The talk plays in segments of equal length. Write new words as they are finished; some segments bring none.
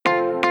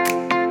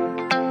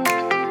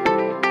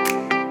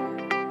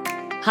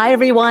Hi,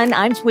 everyone.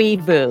 I'm Tweed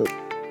Vu.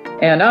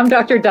 And I'm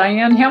Dr.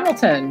 Diane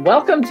Hamilton.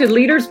 Welcome to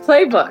Leaders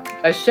Playbook,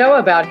 a show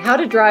about how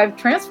to drive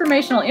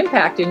transformational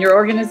impact in your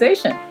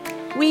organization.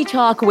 We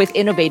talk with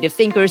innovative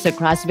thinkers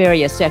across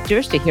various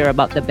sectors to hear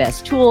about the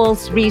best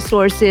tools,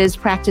 resources,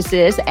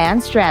 practices,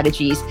 and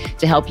strategies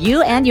to help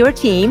you and your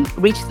team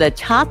reach the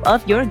top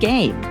of your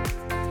game.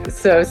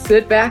 So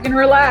sit back and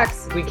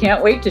relax. We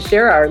can't wait to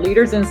share our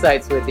leaders'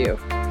 insights with you.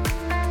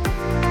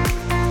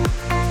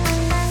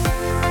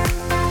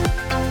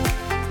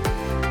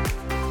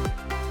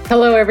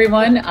 Hello,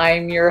 everyone.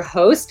 I'm your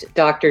host,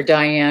 Dr.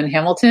 Diane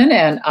Hamilton,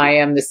 and I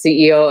am the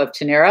CEO of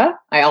Tenera.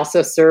 I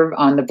also serve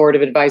on the board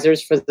of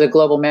advisors for the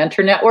Global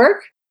Mentor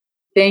Network.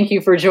 Thank you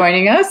for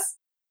joining us.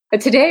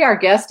 Today, our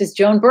guest is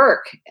Joan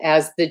Burke.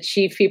 As the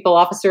Chief People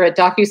Officer at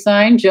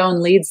Docusign,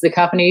 Joan leads the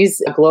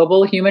company's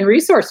global human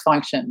resource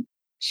function.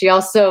 She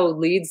also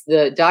leads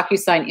the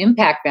Docusign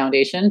Impact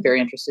Foundation. Very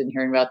interested in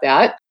hearing about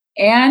that.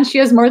 And she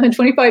has more than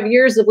 25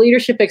 years of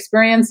leadership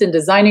experience in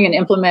designing and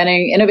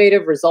implementing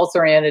innovative,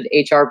 results-oriented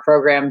HR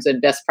programs and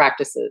best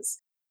practices.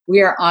 We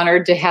are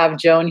honored to have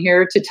Joan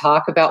here to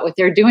talk about what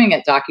they're doing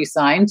at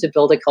Docusign to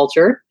build a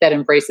culture that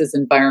embraces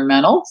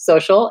environmental,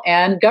 social,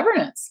 and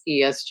governance.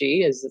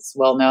 ESG, as it's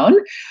well known.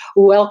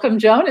 Welcome,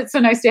 Joan. It's so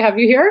nice to have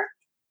you here.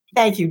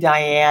 Thank you,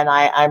 Diane.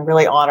 I'm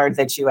really honored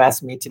that you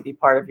asked me to be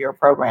part of your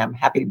program.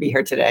 Happy to be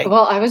here today.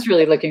 Well, I was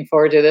really looking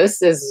forward to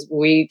this. As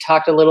we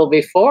talked a little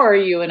before,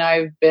 you and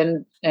I have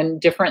been in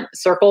different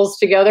circles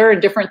together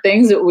and different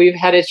things that we've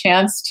had a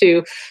chance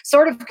to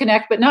sort of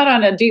connect, but not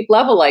on a deep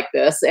level like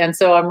this. And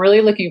so I'm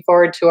really looking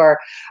forward to our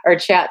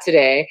chat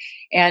today.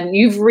 And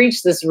you've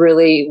reached this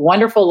really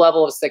wonderful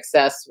level of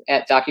success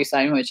at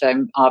Docusign, which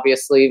I'm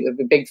obviously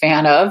a big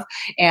fan of.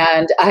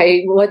 And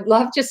I would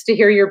love just to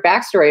hear your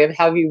backstory of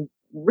how you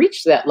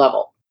reach that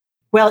level.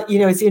 Well,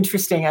 it's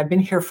interesting. I've been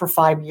here for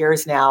 5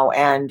 years now,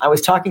 and I was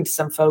talking to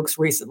some folks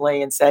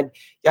recently and said,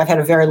 I've had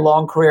a very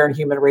long career in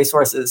human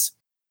resources.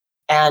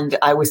 And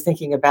I was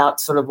thinking about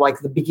sort of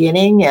like the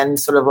beginning and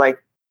sort of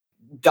like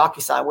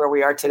Docusign, where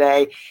we are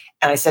today.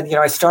 And I said,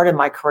 I started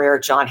my career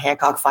at John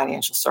Hancock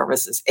Financial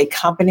Services, a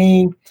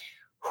company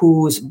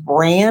whose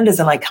brand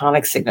is an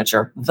iconic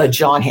signature, the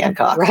John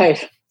Hancock.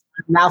 Right.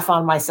 I've now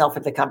found myself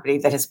at the company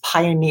that has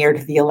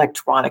pioneered the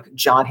electronic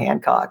John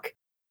Hancock.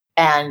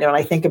 And when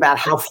I think about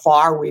how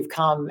far we've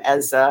come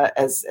as a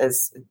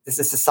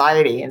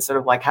society, and sort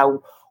of like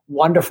how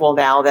wonderful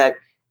now that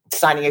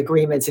signing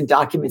agreements and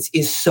documents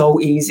is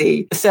so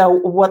easy. So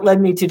what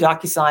led me to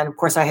Docusign, of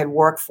course, I had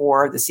worked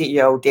for the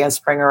CEO, Dan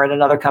Springer, at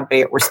another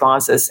company at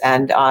Responses.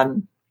 And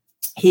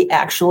he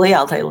actually,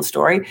 I'll tell you the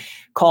story,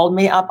 called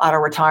me up out of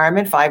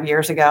retirement 5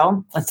 years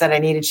ago and said I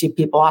need a chief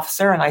people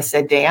officer. And I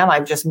said, Dan,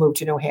 I've just moved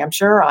to New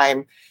Hampshire.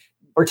 I'm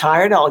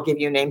retired. I'll give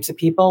you names of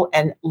people.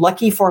 And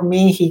lucky for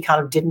me, he kind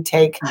of didn't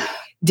take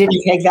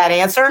that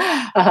answer.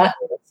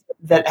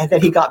 That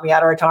he got me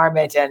out of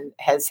retirement, and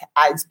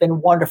it's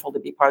been wonderful to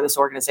be part of this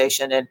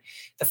organization. And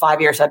the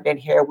 5 years I've been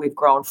here, we've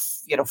grown,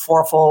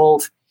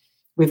 fourfold.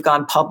 We've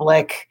gone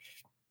public.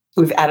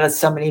 We've added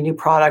so many new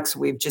products.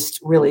 We've just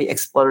really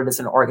exploded as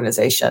an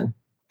organization,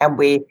 and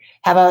we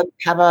have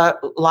a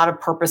lot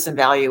of purpose and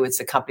value. It's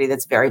a company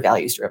that's very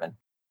values driven.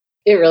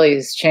 It really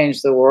has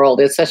changed the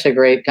world. It's such a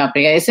great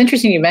company. It's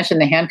interesting you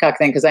mentioned the Hancock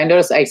thing, because I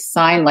noticed I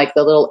signed like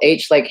the little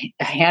H, like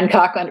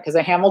Hancock, because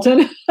of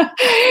Hamilton.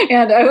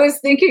 And I was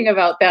thinking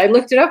about that. I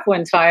looked it up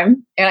one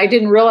time, and I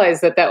didn't realize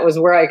that was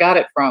where I got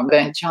it from.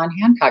 But John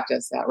Hancock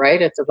does that,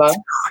 right? It's above.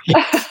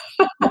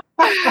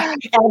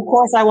 And of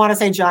course, I want to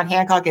say John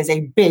Hancock is a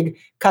big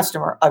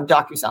customer of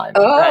Docusign.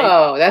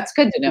 Oh, right? That's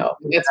good to know.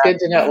 It's good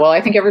to know. Well,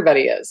 I think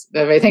everybody is.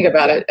 If I think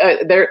about it,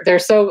 they're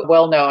so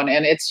well known,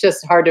 and it's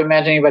just hard to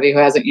imagine anybody who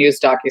hasn't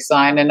used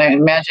Docusign. And I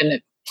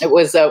imagine it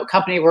was a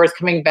company worth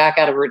coming back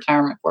out of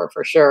retirement for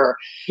sure.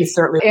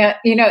 Certainly.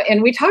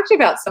 And we talked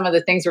about some of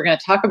the things we're going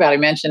to talk about. I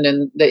mentioned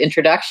in the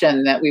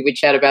introduction that we would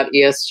chat about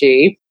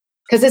ESG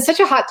because it's such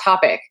a hot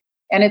topic.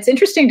 And it's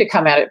interesting to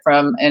come at it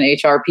from an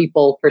HR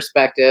people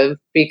perspective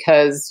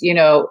because,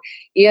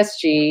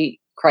 ESG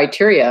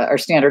criteria are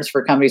standards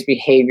for companies'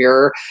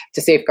 behavior to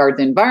safeguard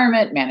the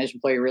environment, manage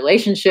employee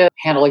relationships,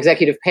 handle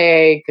executive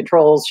pay,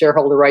 controls,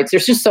 shareholder rights.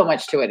 There's just so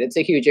much to it. It's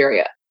a huge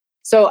area.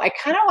 So I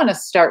kind of want to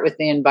start with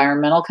the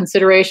environmental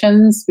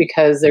considerations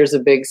because there's a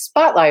big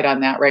spotlight on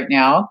that right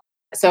now.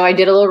 So I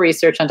did a little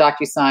research on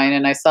Docusign,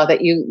 and I saw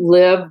that you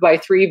live by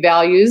 3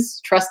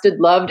 values: trusted,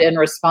 loved, and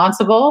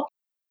responsible.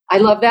 I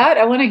love that.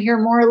 I want to hear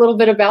more a little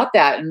bit about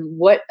that and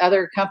what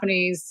other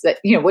companies that,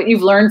 what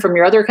you've learned from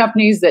your other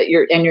companies what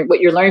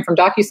you're learning from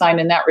Docusign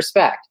in that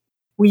respect.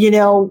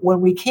 Well,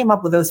 when we came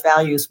up with those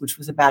values, which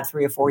was about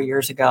 3 or 4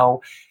 years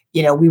ago,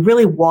 we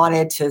really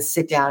wanted to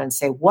sit down and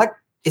say, what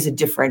is a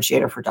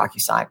differentiator for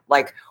Docusign?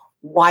 Like,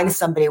 why does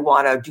somebody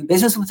want to do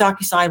business with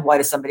Docusign? Why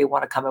does somebody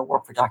want to come and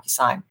work for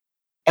Docusign?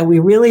 And we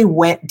really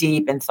went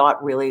deep and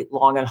thought really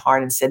long and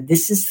hard and said,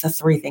 this is the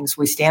 3 things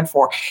we stand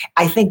for.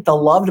 I think the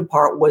loved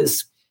part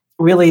was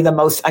really the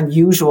most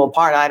unusual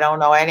part. I don't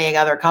know any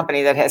other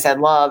company that has had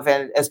love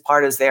and as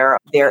part of their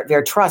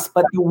trust.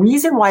 But the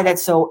reason why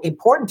that's so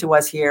important to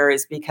us here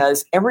is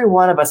because every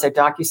one of us at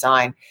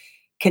Docusign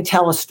can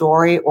tell a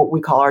story, what we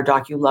call our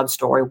DocuLove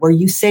story, where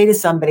you say to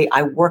somebody,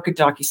 I work at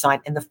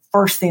Docusign, and the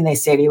first thing they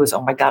say to you is,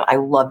 oh my God, I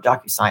love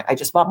Docusign. I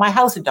just bought my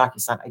house at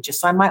Docusign. I just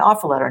signed my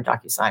offer letter on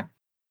Docusign.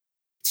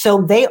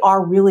 So they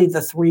are really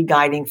the three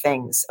guiding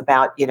things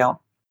about,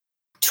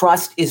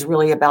 trust is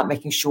really about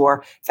making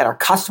sure that our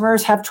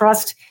customers have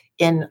trust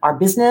in our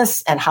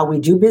business and how we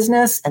do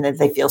business, and that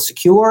they feel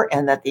secure,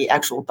 and that the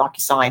actual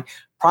Docusign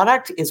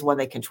product is one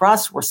they can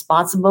trust.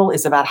 Responsible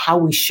is about how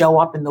we show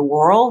up in the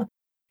world.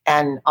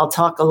 And I'll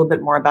talk a little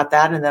bit more about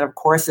that. And then, of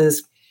course,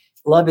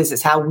 love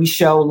is how we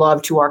show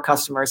love to our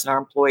customers and our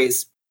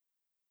employees.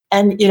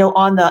 And,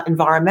 on the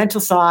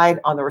environmental side,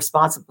 on the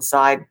responsible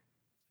side,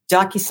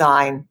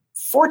 Docusign,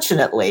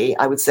 fortunately,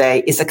 I would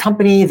say, is a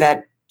company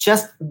that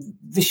just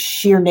the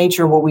sheer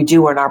nature of what we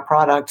do in our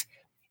product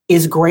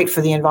is great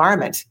for the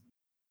environment.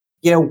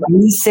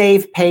 We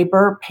save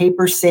paper,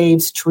 paper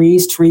saves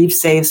trees, trees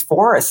saves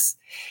forests.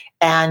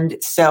 And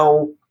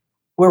so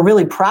we're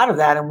really proud of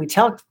that. And we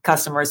tell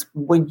customers,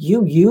 when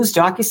you use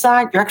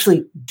Docusign, you're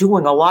actually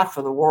doing a lot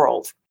for the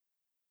world.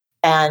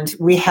 And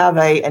we have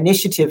an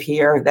initiative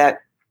here that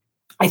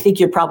I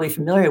think you're probably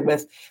familiar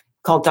with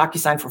called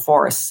Docusign for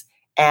Forests.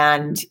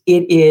 And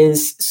it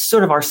is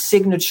sort of our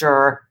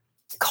signature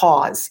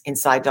cause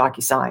inside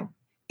Docusign.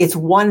 It's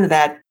one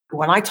that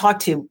when I talk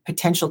to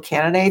potential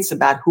candidates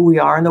about who we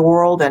are in the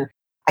world, and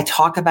I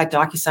talk about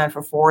Docusign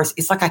for Forests,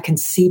 it's like I can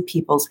see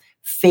people's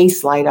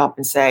face light up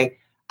and say,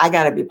 I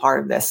got to be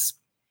part of this.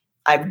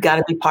 I've got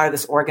to be part of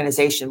this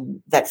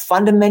organization that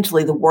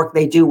fundamentally the work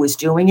they do is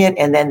doing it.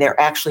 And then they're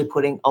actually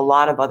putting a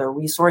lot of other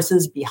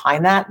resources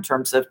behind that in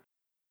terms of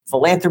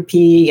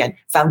philanthropy and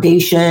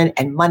foundation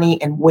and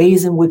money and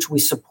ways in which we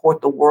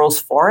support the world's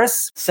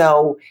forests.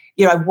 So,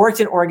 I've worked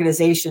in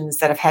organizations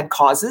that have had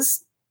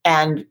causes,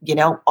 and,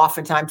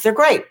 oftentimes they're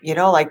great.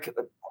 Like,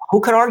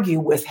 who could argue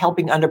with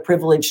helping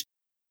underprivileged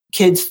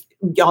kids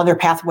on their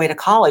pathway to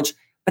college?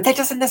 But that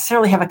doesn't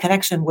necessarily have a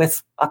connection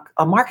with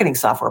a marketing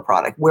software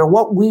product, where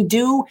what we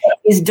do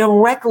is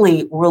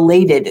directly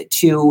related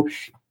to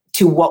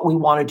what we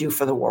want to do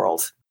for the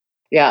world.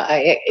 Yeah,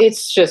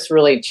 it's just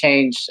really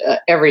changed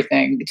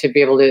everything to be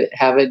able to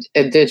have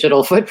a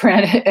digital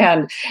footprint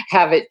and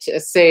have it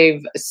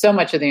save so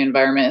much of the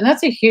environment. And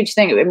that's a huge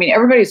thing. I mean,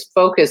 everybody's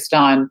focused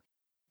on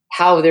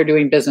how they're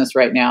doing business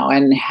right now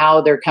and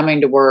how they're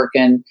coming to work,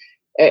 and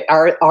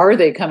are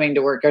they coming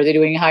to work? Are they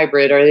doing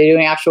hybrid? Are they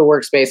doing actual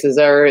workspaces?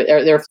 Are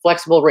there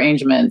flexible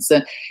arrangements?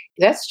 And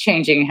that's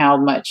changing how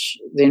much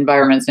the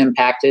environment's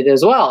impacted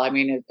as well. I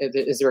mean,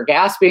 is there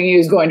gas being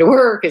used going to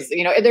work?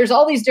 There's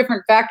all these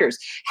different factors.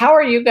 How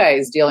are you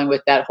guys dealing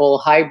with that whole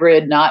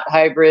hybrid, not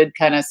hybrid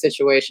kind of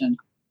situation?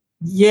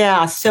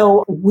 Yeah,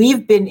 so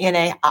we've been in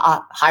a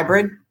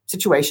hybrid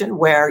situation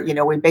where,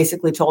 we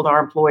basically told our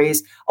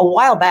employees a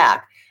while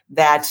back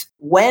that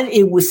when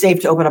it was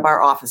safe to open up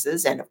our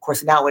offices, and of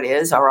course now it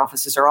is, our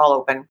offices are all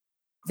open,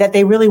 that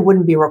they really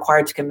wouldn't be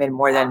required to come in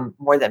more than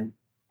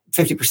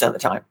 50% of the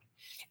time.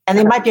 And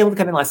they might be able to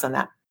come in less than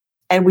that.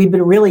 And we've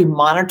been really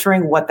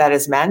monitoring what that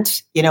has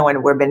meant,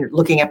 and we've been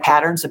looking at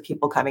patterns of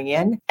people coming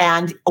in.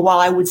 And while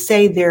I would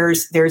say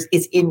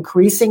it's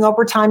increasing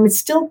over time, it's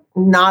still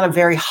not a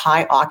very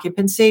high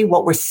occupancy.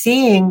 What we're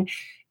seeing,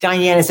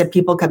 Diane, is that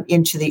people come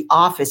into the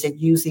office and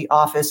use the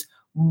office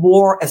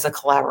more as a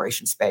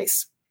collaboration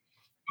space,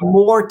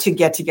 more to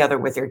get together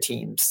with their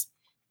teams,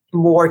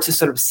 more to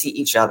sort of see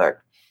each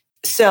other.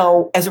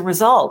 So as a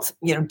result,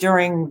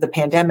 during the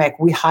pandemic,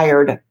 we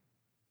hired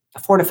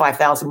 4,000 to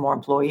 5,000 more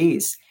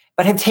employees,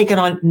 but have taken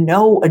on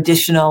no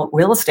additional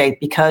real estate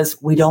because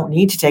we don't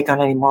need to take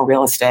on any more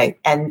real estate.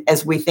 And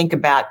as we think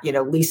about,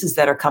 leases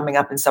that are coming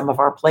up in some of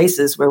our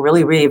places, we're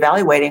really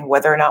reevaluating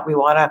whether or not we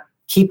want to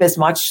keep as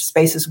much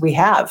space as we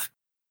have.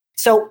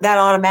 So that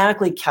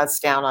automatically cuts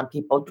down on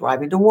people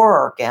driving to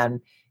work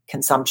and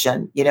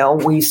consumption.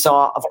 We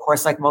saw, of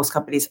course, like most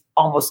companies,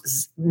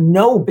 almost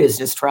no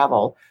business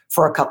travel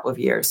for a couple of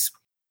years.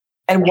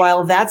 And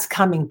while that's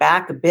coming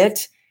back a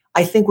bit,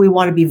 I think we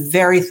want to be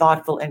very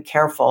thoughtful and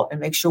careful and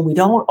make sure we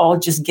don't all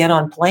just get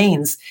on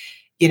planes,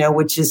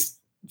 which is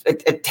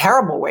a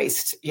terrible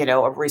waste,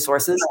 of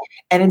resources.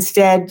 And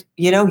instead,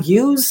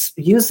 use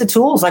the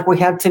tools like we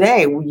have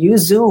today. We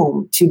use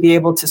Zoom to be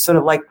able to sort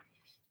of like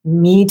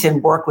meet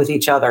and work with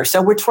each other.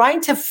 So we're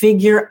trying to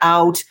figure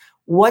out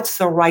what's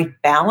the right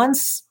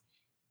balance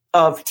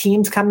of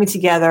teams coming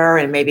together,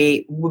 and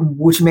maybe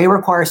which may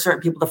require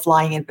certain people to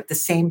fly in, but at the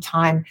same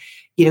time,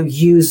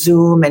 use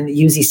Zoom and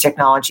use these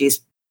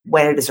technologies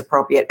when it is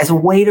appropriate as a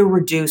way to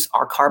reduce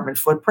our carbon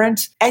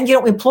footprint. And,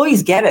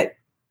 employees get it.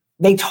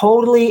 They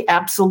totally,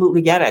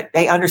 absolutely get it.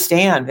 They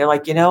understand. They're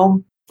like,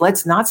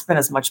 let's not spend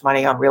as much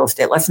money on real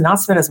estate. Let's not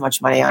spend as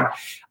much money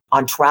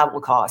on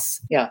travel costs.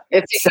 Yeah,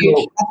 it's a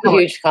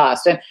huge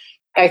cost. And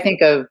I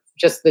think of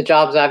just the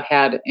jobs I've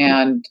had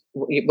and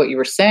what you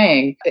were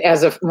saying,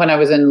 when I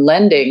was in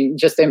lending,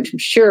 just the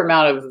sheer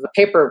amount of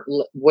paper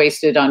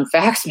wasted on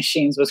fax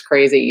machines was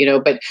crazy,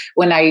 but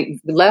when I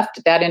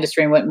left that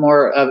industry and went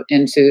more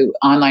into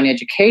online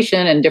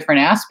education and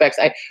different aspects,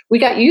 we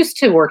got used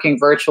to working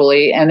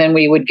virtually, and then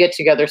we would get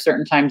together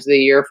certain times of the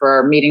year for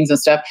our meetings and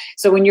stuff.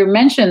 So when you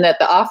mentioned that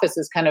the office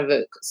is kind of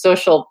a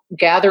social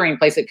gathering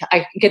place,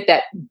 I get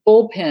that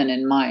bullpen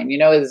in mind.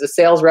 As a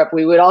sales rep,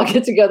 we would all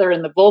get together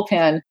in the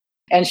bullpen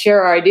and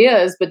share our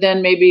ideas, but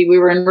then maybe we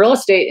were in real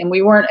estate and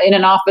we weren't in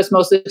an office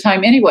most of the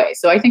time anyway.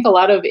 So I think a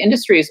lot of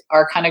industries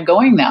are kind of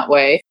going that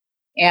way.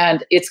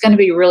 And it's going to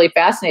be really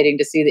fascinating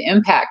to see the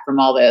impact from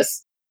all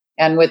this.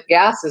 And with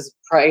gas's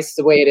price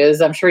the way it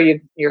is, I'm sure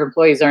your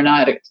employees are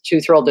not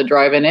too thrilled to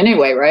drive in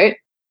anyway, right?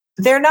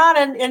 They're not,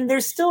 and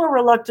there's still a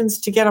reluctance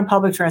to get on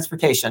public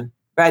transportation,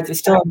 right? There's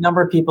still a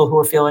number of people who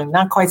are feeling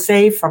not quite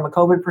safe from a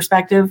COVID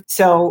perspective.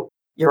 So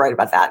you're right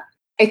about that.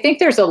 I think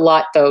there's a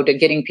lot, though, to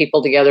getting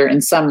people together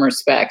in some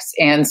respects.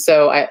 And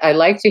so I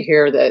like to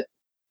hear that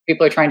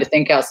people are trying to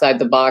think outside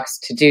the box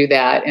to do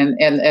that. And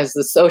as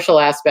the social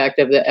aspect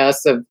of the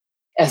S of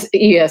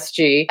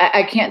ESG,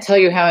 I can't tell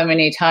you how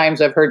many times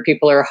I've heard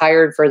people are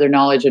hired for their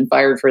knowledge and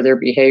fired for their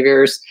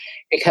behaviors,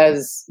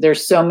 because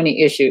there's so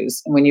many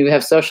issues. When you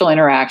have social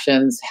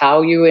interactions,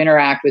 how you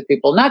interact with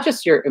people, not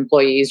just your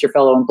employees, your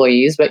fellow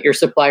employees, but your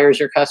suppliers,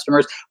 your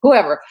customers,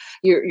 whoever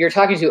you're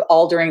talking to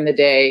all during the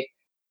day,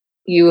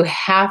 you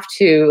have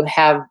to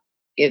have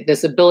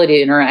this ability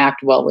to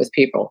interact well with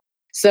people.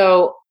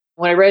 So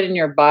when I read in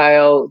your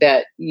bio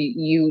that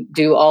you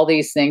do all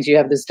these things, you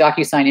have this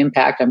Docusign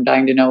impact. I'm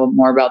dying to know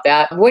more about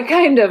that. What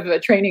kind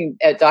of training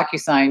at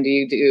Docusign do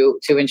you do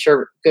to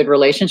ensure good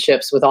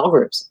relationships with all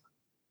groups?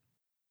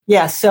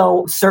 Yeah,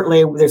 so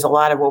certainly there's a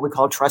lot of what we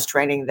call trust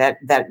training that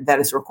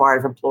is required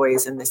of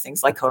employees, and there's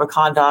things like code of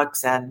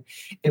conducts and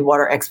what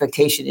our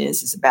expectation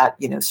is about,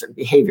 certain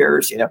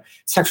behaviors,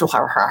 sexual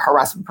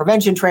harassment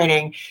prevention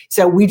training.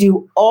 So we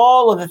do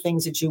all of the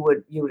things that you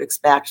would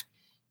expect.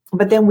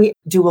 But then we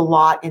do a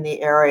lot in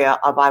the area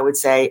of, I would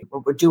say,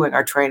 when we're doing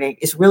our training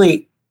is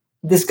really,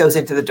 this goes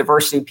into the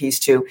diversity piece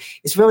too,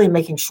 is really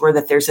making sure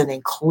that there's an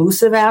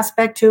inclusive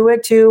aspect to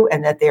it too,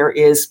 and that there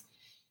is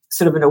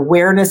sort of an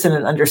awareness and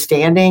an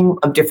understanding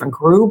of different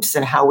groups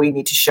and how we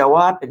need to show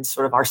up and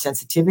sort of our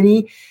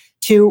sensitivity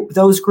to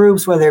those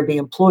groups, whether it be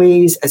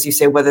employees, as you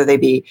say, whether they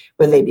be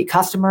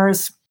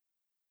customers.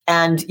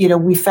 And,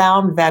 we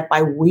found that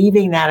by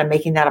weaving that and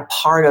making that a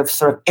part of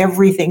sort of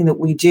everything that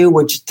we do,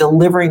 we're just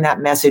delivering that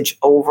message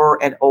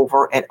over and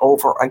over and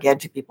over again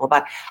to people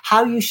about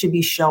how you should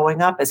be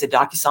showing up as a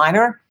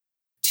DocuSigner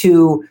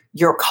to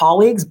your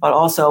colleagues, but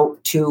also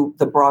to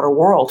the broader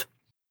world.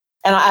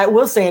 And I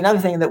will say another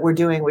thing that we're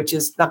doing, which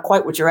is not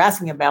quite what you're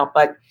asking about,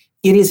 but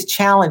it is a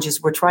challenge,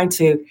 is we're trying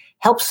to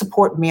help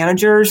support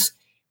managers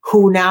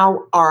who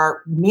now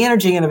are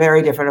managing in a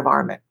very different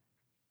environment.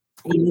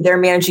 They're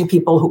managing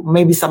people who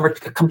maybe some are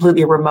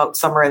completely remote,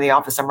 some are in the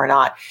office, some are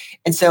not.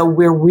 And so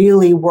we're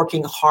really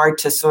working hard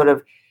to sort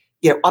of,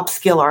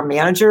 upskill our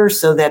managers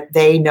so that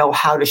they know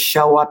how to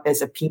show up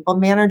as a people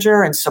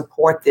manager and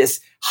support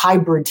this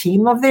hybrid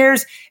team of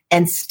theirs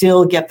and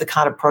still get the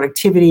kind of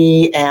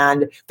productivity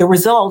and the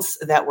results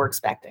that we're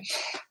expecting.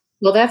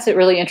 Well, that's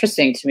really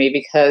interesting to me,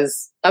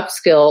 because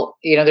upskill,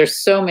 there's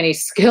so many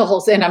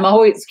skills, and I'm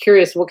always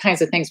curious what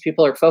kinds of things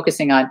people are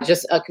focusing on.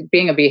 Just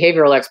being a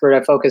behavioral expert,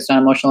 I focused on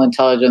emotional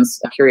intelligence,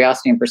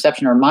 curiosity, and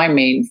perception are my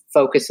main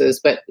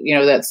focuses. But,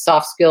 that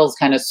soft skills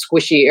kind of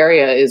squishy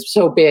area is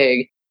so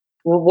big.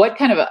 Well, what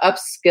kind of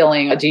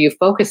upskilling do you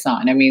focus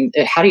on? I mean,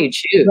 how do you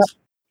choose?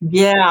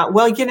 Yeah,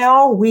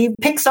 well, we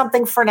pick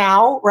something for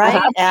now, right?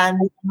 Uh-huh. And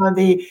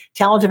the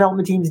talent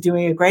development team is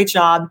doing a great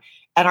job.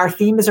 And our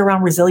theme is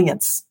around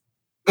resilience.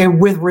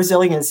 And with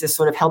resilience is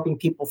sort of helping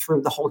people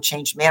through the whole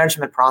change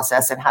management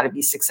process and how to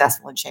be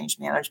successful in change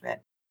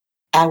management.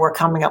 And we're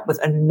coming up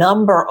with a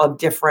number of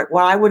different,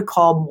 what I would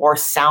call more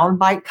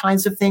soundbite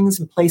kinds of things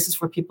and places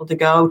for people to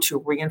go to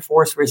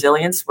reinforce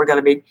resilience. We're going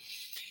to be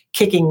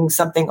kicking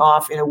something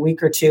off in a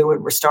week or two,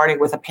 and we're starting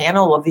with a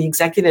panel of the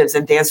executives.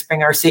 And Dan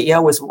Springer, our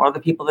CEO, was one of the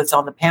people that's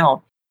on the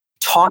panel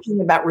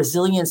talking about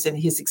resilience and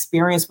his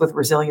experience with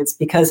resilience,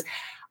 because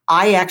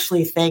I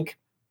actually think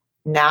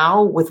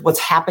now with what's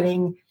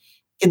happening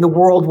in the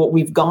world, what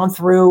we've gone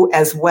through,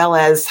 as well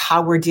as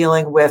how we're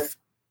dealing with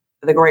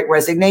the Great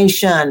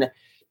Resignation,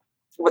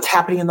 what's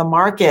happening in the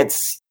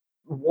markets,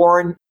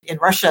 war in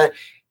Russia,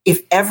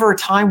 if ever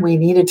time we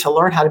needed to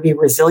learn how to be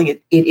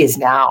resilient, it is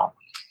now.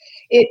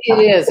 It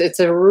is. It's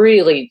a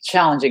really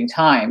challenging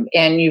time.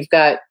 And you've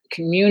got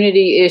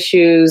community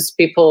issues.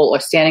 People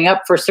are standing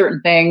up for certain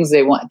things.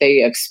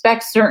 They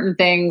expect certain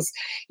things.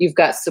 You've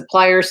got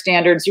supplier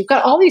standards. You've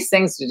got all these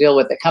things to deal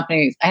with that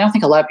companies, I don't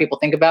think a lot of people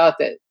think about,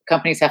 that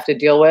companies have to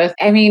deal with.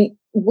 I mean,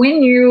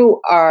 when you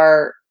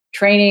are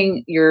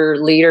training your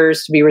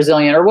leaders to be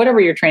resilient, or whatever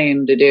you're training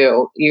them to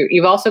do,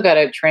 you've also got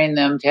to train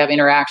them to have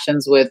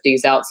interactions with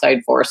these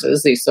outside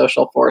forces, these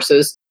social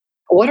forces.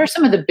 What are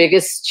some of the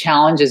biggest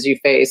challenges you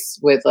face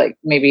with like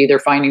maybe either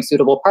finding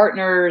suitable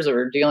partners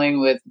or dealing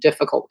with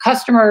difficult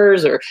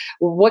customers, or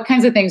what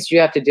kinds of things do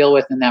you have to deal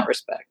with in that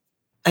respect?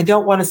 I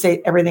don't want to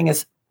say everything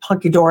is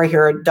hunky-dory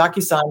here at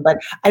Docusign, but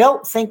I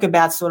don't think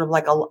about sort of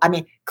like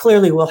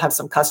clearly we'll have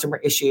some customer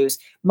issues.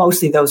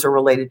 Mostly those are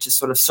related to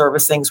sort of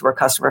service things where a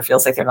customer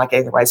feels like they're not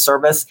getting the right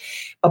service.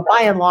 But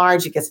by and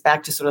large, it gets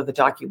back to sort of the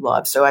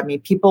DocuLove. So, I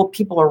mean, people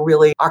are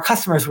really, our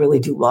customers really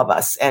do love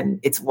us, and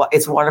it's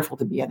wonderful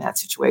to be in that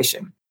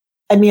situation.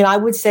 I mean, I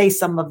would say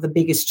some of the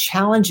biggest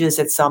challenges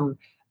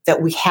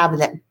that we have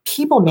and that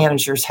people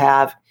managers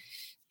have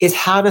is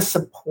how to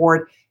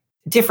support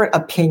different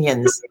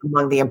opinions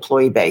among the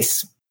employee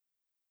base.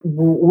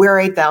 We're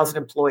 8,000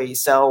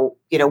 employees. So,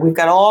 we've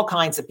got all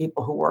kinds of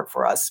people who work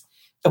for us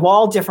of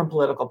all different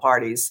political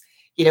parties.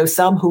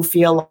 Some who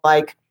feel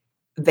like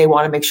they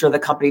want to make sure the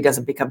company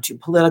doesn't become too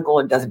political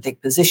and doesn't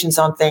take positions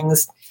on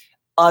things.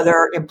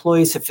 Other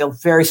employees who feel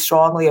very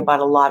strongly about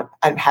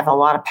and have a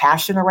lot of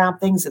passion around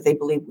things that they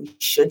believe we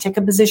should take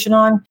a position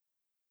on.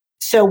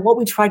 So what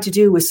we try to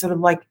do is sort of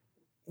like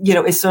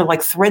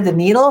thread the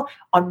needle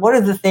on what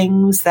are the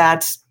things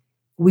that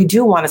we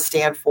do want to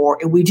stand for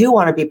and we do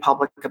want to be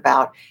public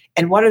about,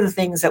 and what are the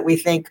things that we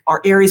think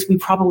are areas we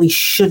probably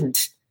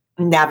shouldn't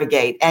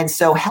navigate. And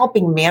so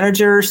helping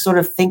managers sort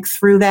of think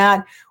through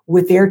that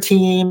with their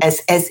team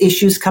as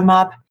issues come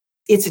up,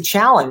 it's a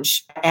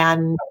challenge.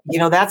 And,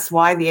 that's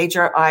why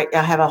I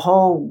have a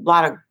whole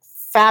lot of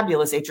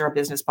fabulous HR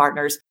business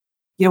partners,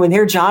 and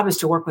their job is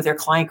to work with their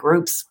client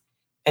groups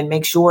and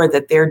make sure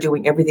that they're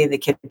doing everything they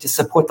can to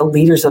support the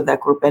leaders of that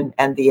group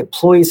and the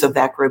employees of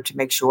that group to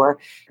make sure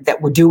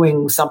that we're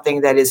doing something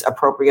that is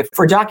appropriate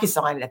for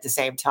DocuSign, at the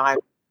same time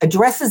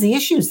addresses the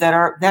issues that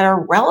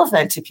are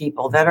relevant to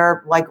people, that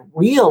are like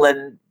real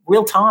and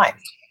real time.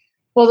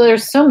 Well,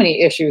 there's so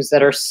many issues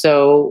that are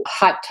so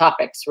hot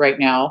topics right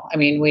now. I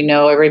mean, we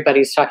know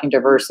everybody's talking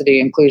diversity,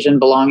 inclusion,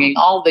 belonging,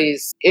 all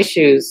these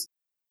issues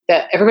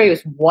that everybody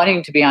was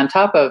wanting to be on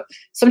top of.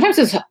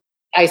 Sometimes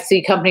I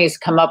see companies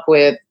come up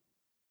with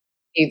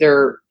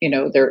either,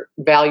 their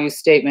value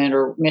statement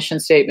or mission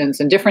statements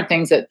and different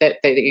things that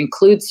they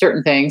include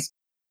certain things.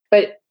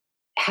 But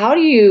how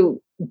do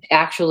you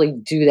actually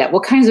do that?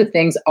 What kinds of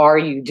things are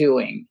you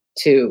doing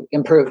to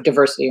improve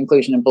diversity,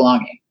 inclusion, and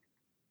belonging?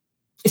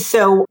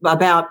 So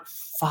about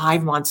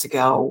 5 months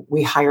ago,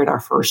 we hired our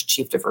first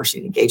chief diversity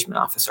and engagement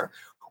officer.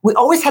 We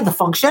always had the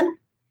function,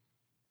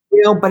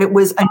 but it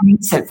was a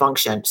nascent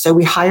function. So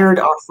we hired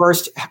our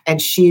first,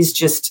 and she's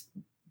just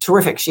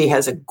terrific. She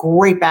has a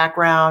great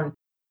background,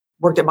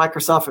 worked at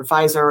Microsoft and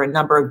Pfizer, a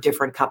number of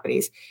different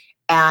companies.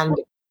 And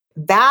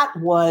that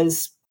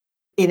was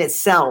in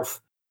itself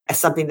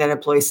something that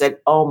employees said,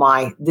 oh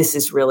my, this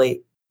is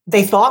really,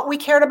 they thought we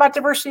cared about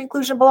diversity,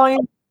 inclusion,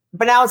 belonging.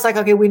 But now it's like,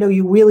 okay, we know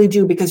you really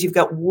do, because you've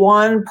got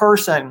one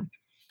person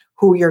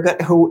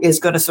who is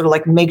going to sort of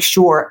like make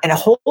sure and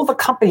hold the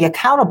company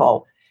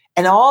accountable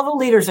and all the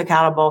leaders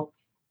accountable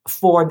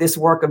for this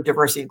work of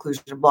diversity,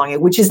 inclusion, and belonging,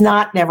 which is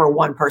never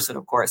one person,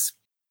 of course.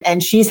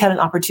 And she's had an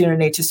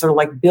opportunity to sort of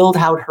like build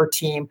out her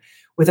team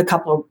with a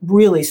couple of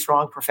really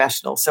strong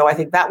professionals. So I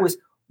think that was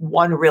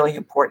one really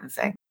important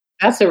thing.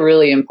 That's a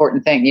really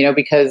important thing,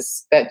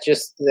 because that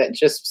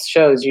just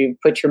shows you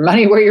put your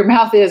money where your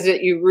mouth is,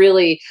 that you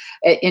really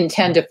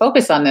intend to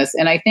focus on this.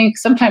 And I think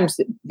sometimes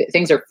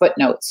things are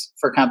footnotes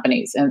for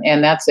companies,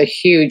 and that's a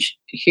huge,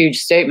 huge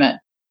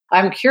statement.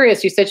 I'm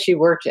curious, you said she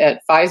worked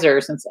at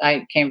Pfizer, since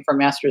I came from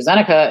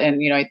AstraZeneca,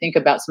 and I think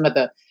about some of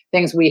the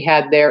things we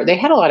had there. They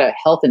had a lot of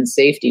health and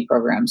safety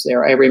programs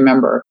there, I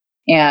remember.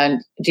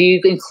 And do you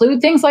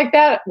include things like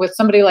that with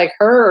somebody like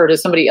her, or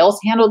does somebody else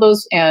handle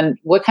those? And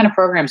what kind of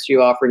programs do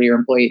you offer to your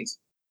employees?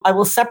 I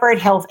will separate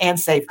health and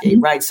safety,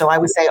 right? So I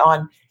would say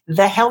on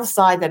the health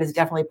side, that is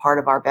definitely part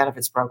of our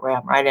benefits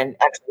program, right? And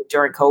actually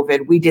during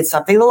COVID, we did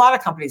something a lot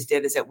of companies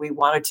did, is that we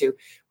wanted to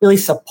really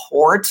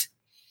support.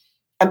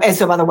 And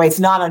so, by the way, it's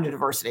not under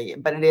diversity,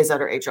 but it is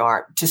under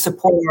HR, to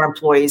support our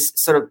employees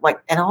sort of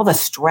like, and all the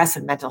stress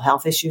and mental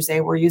health issues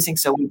they were using.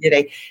 So we did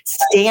a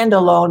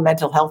standalone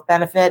mental health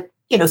benefit.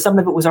 Some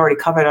of it was already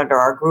covered under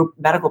our group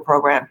medical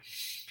program,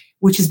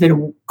 which has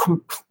been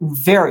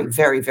very,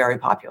 very, very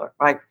popular,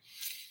 right?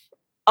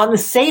 On the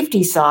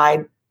safety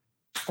side,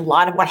 a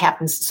lot of what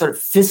happens, sort of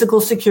physical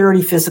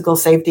security, physical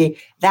safety,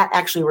 that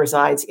actually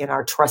resides in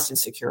our trust and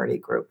security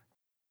group,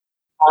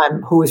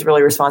 who is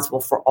really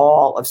responsible for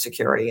all of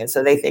security. And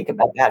so they think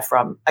about that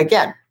from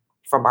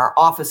our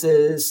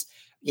offices,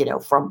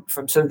 from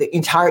sort of the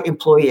entire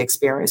employee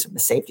experience from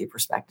the safety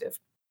perspective.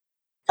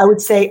 I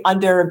would say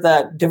under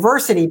the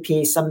diversity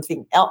piece,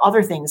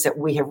 other things that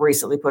we have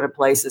recently put in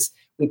place is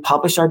we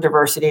publish our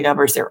diversity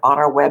numbers. They're on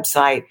our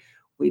website.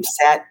 We've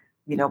set,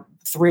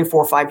 3 or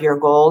 4 5-year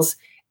goals.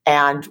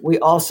 And we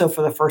also,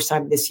 for the first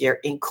time this year,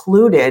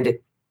 included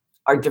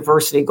our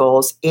diversity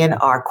goals in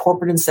our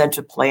corporate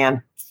incentive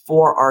plan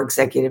for our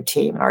executive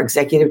team. And our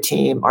executive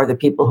team are the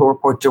people who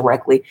report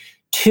directly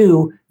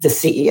to the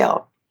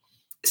CEO.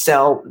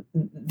 So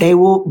they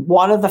will,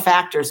 one of the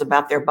factors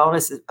about their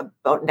bonuses,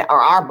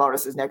 or our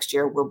bonuses next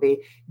year will be,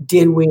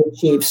 did we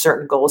achieve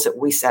certain goals that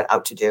we set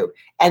out to do?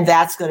 And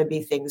that's going to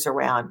be things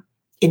around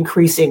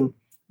increasing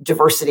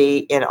diversity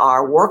in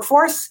our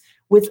workforce,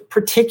 with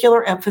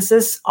particular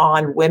emphasis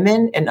on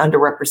women and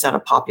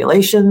underrepresented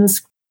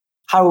populations.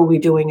 How are we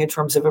doing in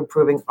terms of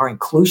improving our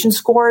inclusion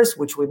scores,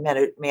 which we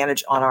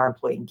manage on our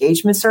employee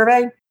engagement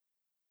survey?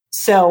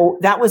 So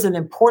that was an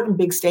important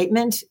big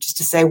statement, just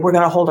to say we're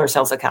going to hold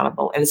ourselves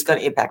accountable and it's going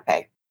to impact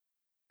pay.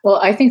 Well,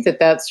 I think that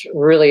that's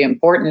really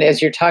important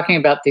as you're talking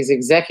about these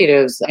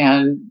executives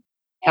and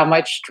how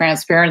much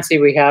transparency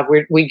we have.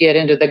 We get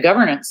into the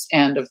governance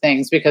end of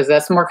things because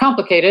that's more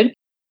complicated.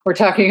 We're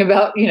talking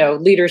about,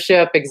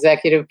 leadership,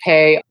 executive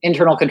pay,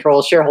 internal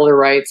control, shareholder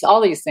rights,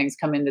 all these things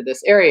come into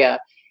this area.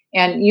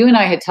 And you and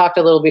I had talked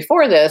a little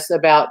before this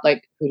about,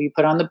 like, who do you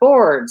put on the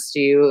boards? Do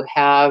you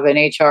have an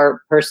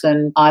HR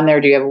person on there?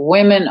 Do you have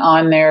women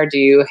on there? Do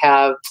you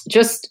have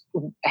just,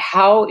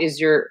 how is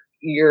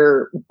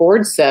your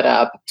board set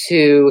up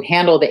to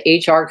handle the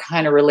HR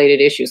kind of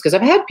related issues? Because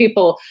I've had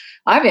people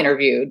I've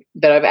interviewed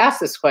that I've asked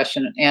this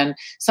question, and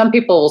some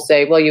people will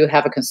say, well, you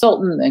have a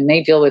consultant and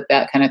they deal with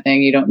that kind of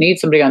thing. You don't need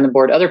somebody on the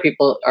board. Other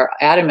people are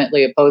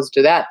adamantly opposed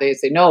to that. They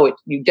say, no,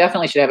 you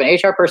definitely should have an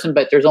HR person,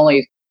 but there's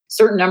only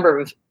certain number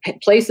of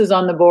places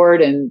on the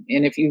board. And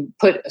if you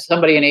put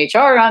somebody in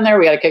HR on there,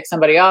 we got to kick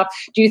somebody off.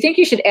 Do you think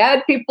you should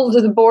add people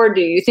to the board?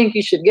 Do you think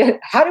you should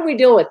how do we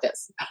deal with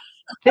this?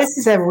 This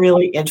is a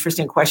really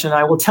interesting question.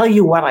 I will tell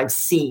you what I've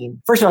seen.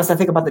 First of all, as I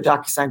think about the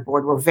Docusign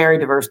board, we're a very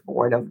diverse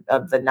board.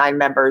 Of the 9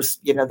 members,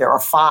 there are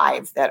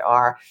 5 that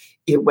are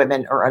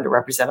women or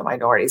underrepresented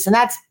minorities. And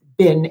that's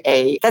been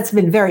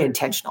very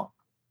intentional.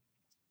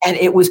 And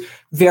it was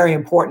very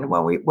important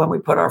when we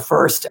put our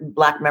first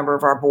Black member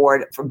of our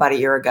board from about a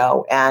year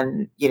ago.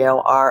 And,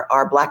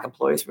 our Black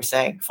employees were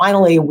saying,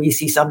 finally, we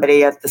see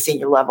somebody at the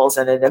senior levels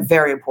and in a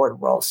very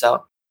important role.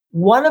 So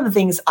one of the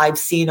things I've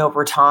seen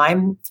over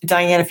time,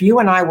 Diane, if you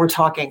and I were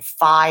talking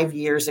 5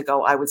 years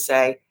ago, I would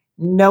say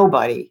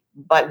nobody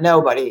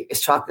is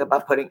talking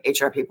about putting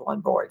HR people on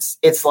boards.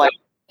 It's like,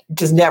 it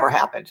just never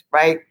happened,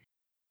 right?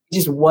 It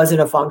just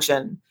wasn't a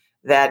function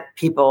that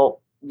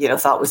people,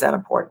 thought was that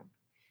important.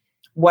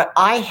 What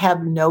I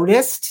have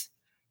noticed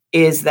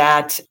is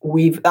that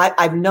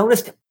I've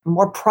noticed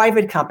more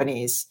private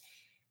companies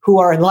who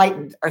are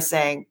enlightened are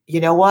saying, you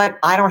know what,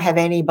 I don't have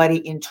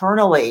anybody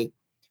internally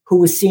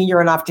who is senior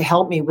enough to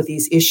help me with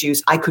these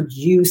issues. I could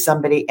use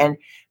somebody. And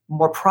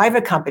more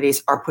private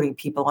companies are putting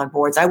people on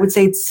boards. I would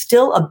say it's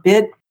still a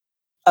bit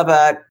of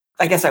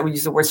I guess I would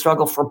use the word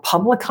struggle for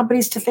public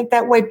companies to think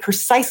that way,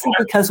 precisely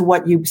because of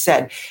what you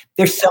said.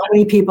 There's so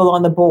many people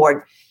on the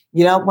board.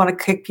 You don't want to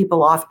kick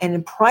people off. And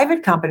in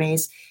private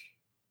companies,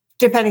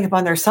 depending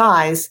upon their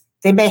size,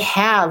 they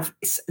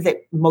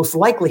most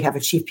likely have a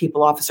chief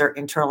people officer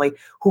internally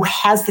who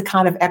has the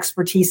kind of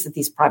expertise that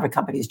these private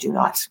companies do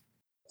not.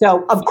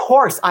 So, of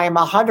course, I am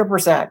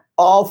 100%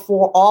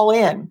 all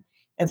in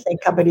and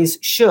think companies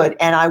should.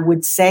 And I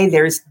would say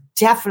there's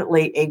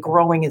definitely a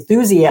growing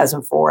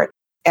enthusiasm for it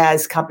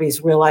as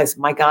companies realize,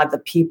 my God, the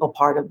people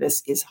part of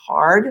this is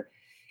hard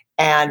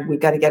and we've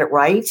got to get it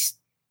right.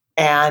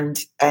 And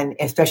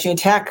especially in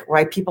tech,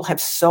 right? People have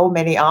so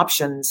many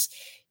options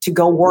to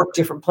go work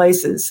different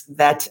places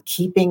that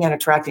keeping and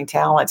attracting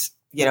talent,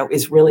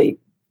 is really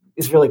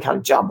kind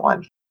of job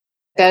one.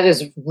 That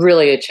is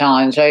really a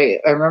challenge. I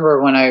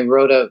remember when I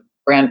wrote a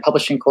brand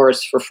publishing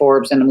course for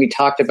Forbes, and we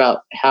talked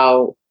about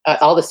how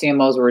all the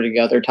CMOs were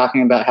together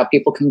talking about how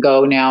people can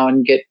go now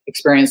and get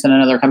experience in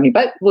another company,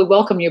 but we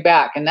welcome you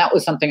back. And that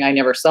was something I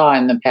never saw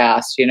in the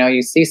past.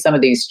 You see some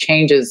of these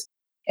changes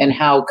in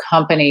how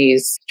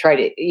companies try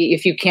to,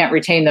 if you can't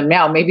retain them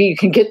now, maybe you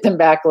can get them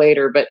back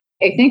later. But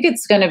I think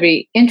it's going to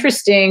be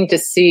interesting to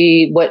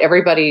see what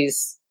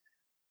everybody's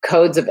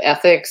codes of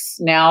ethics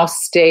now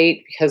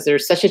state, because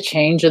there's such a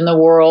change in the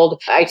world.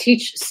 I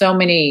teach so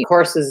many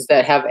courses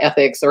that have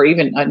ethics, or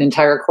even an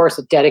entire course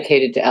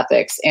dedicated to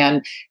ethics.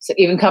 And so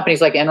even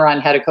companies like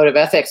Enron had a code of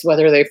ethics.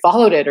 Whether they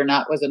followed it or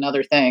not was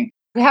another thing.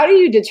 How do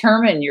you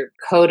determine your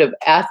code of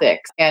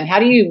ethics? And how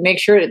do you make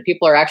sure that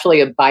people are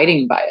actually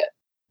abiding by it?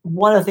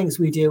 One of the things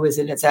we do is,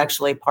 and it's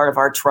actually part of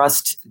our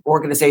trust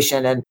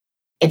organization, and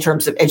in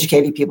terms of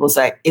educating people, is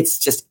like, it's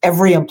just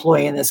every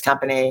employee in this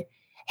company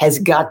has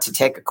got to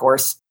take a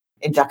course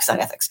in Docusign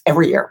ethics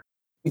every year.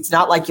 It's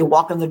not like you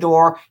walk in the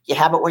door, you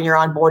have it when you're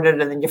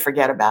onboarded, and then you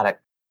forget about it.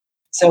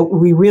 So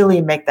we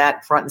really make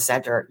that front and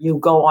center. You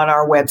go on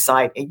our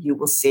website and you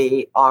will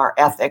see our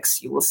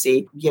ethics. You will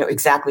see,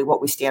 exactly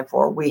what we stand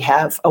for. We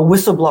have a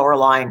whistleblower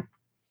line,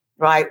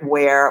 right,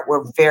 where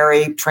we're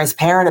very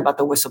transparent about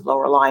the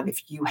whistleblower line.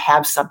 If you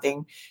have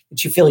something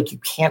that you feel like you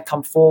can't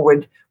come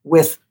forward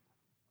with,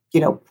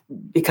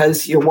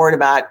 because you're worried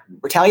about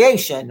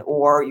retaliation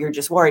or you're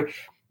just worried,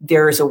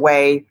 there is a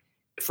way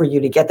for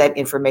you to get that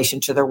information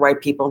to the right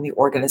people in the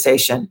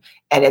organization.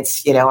 And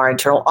it's, our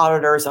internal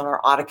auditors on our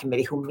audit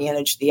committee who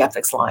manage the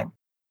ethics line.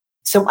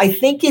 So I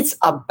think it's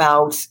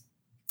about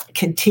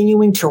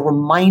continuing to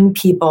remind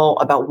people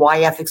about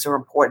why ethics are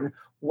important,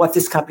 what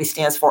this company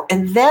stands for.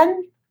 And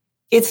then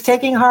it's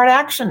taking hard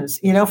actions.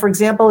 For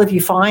example, if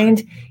you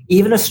find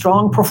even a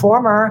strong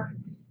performer,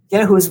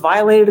 who has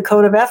violated a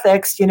code of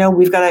ethics,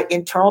 we've got an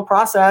internal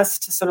process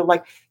to sort of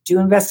like do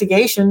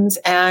investigations.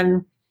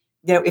 And,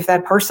 if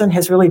that person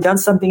has really done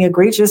something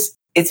egregious,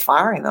 it's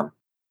firing them,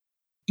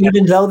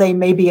 even though they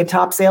may be a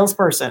top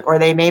salesperson or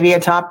they may be a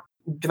top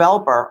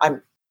developer.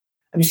 I'm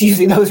just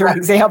using those as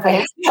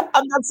examples.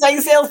 I'm not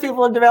saying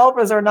salespeople and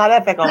developers are not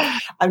ethical.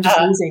 I'm just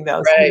using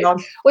those. Right.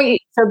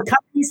 So the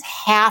companies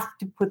have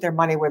to put their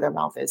money where their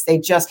mouth is. They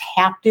just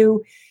have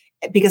to,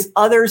 because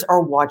others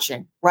are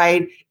watching,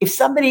 right? If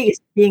somebody is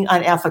being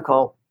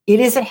unethical, it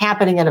isn't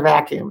happening in a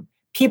vacuum.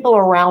 People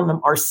around them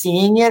are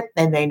seeing it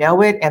and they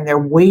know it, and they're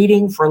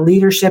waiting for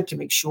leadership to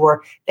make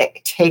sure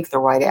they take the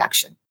right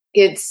action.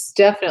 It's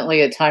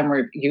definitely a time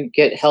where you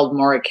get held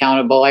more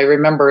accountable. I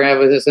remember I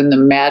was in the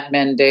Mad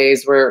Men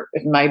days where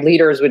my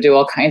leaders would do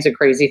all kinds of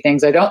crazy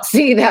things. I don't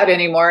see that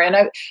anymore. And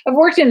I've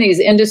worked in these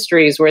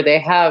industries where they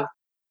have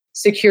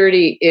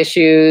security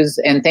issues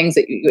and things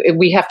that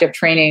we have to have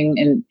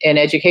training in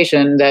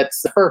education.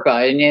 That's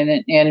FERPA,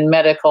 and in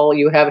medical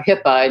you have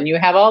HIPAA, and you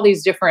have all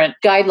these different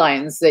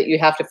guidelines that you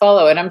have to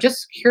follow. And I'm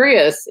just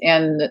curious,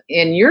 in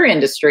your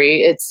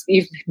industry, it's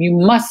you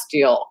must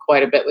deal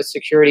quite a bit with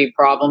security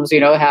problems.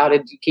 How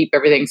to keep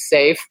everything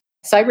safe.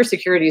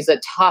 Cybersecurity is a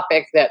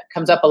topic that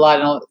comes up a lot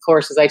in the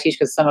courses I teach,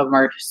 because some of them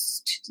are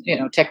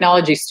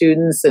technology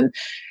students. And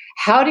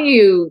how do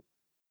you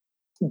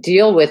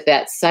deal with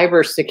that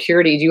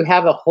cybersecurity? Do you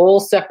have a whole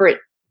separate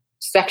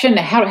section?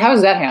 How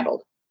is that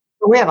handled?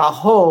 We have a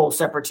whole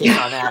separate team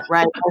on that,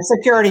 right? Our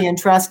security and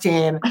trust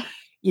team,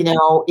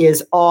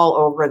 is all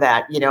over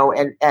that,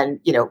 and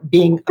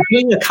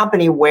being a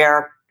company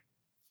where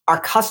our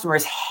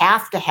customers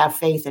have to have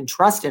faith and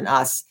trust in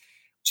us,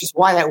 which is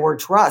why that word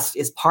trust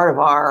is part of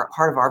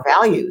our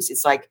values.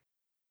 It's like,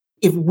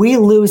 if we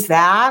lose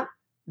that,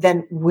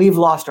 then we've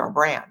lost our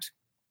brand.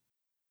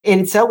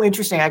 And it's so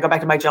interesting. I go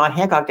back to my John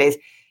Hancock days.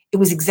 It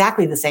was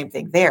exactly the same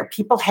thing there.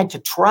 People had to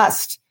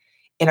trust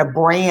in a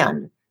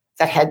brand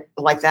that had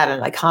like that, an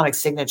iconic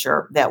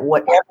signature, that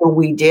whatever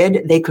we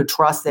did, they could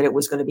trust that it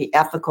was going to be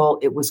ethical,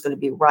 it was going to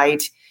be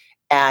right.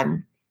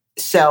 And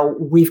so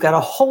we've got a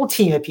whole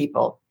team of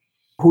people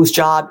whose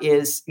job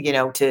is,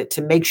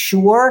 to make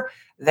sure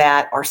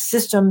that our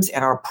systems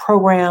and our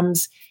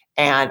programs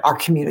and our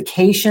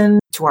communication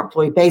to our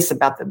employee base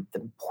about the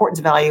importance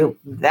of value,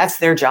 that's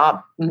their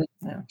job. Mm-hmm.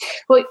 Yeah.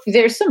 Well,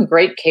 there's some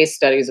great case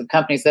studies of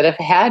companies that have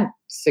had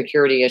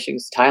security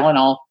issues.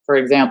 Tylenol, for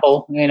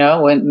example,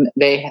 when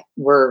they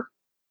were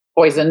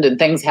poisoned and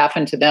things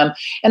happened to them.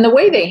 And the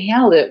way they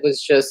handled it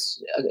was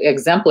just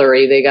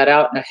exemplary. They got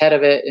out ahead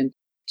of it. And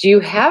do you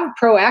have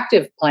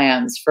proactive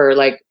plans for,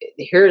 like,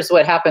 here's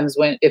what happens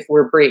if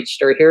we're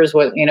breached, or here's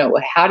what,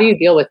 how do you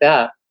deal with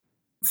that?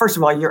 First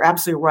of all, you're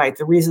absolutely right.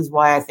 The reasons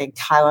why I think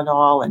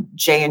Tylenol and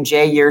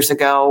J&J years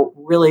ago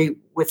really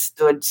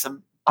withstood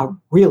a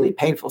really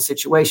painful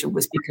situation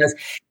was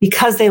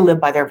because they live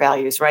by their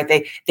values, right?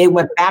 They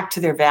went back to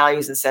their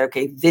values and said,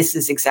 okay, this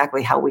is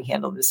exactly how we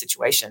handle this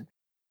situation.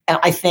 And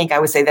I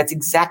would say that's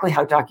exactly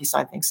how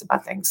Docusign thinks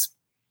about things.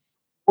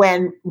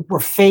 When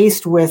we're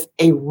faced with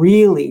a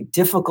really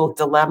difficult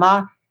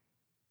dilemma,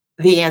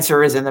 the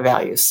answer is in the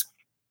values.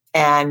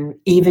 And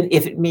even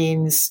if it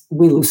means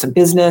we lose some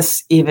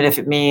business, even if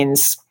it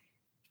means,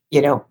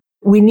 the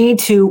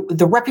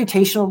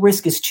reputational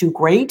risk is too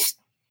great.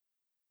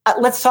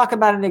 Let's talk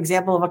about an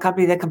example of a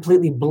company that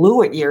completely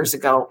blew it years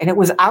ago, and it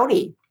was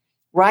Audi,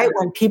 right?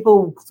 When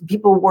people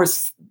were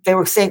saying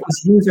it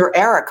was user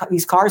error.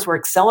 These cars were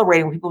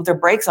accelerating with people with their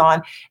brakes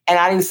on, and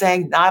Audi was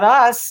saying, not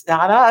us,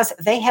 not us.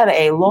 They had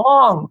a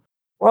long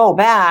roll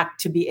back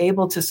to be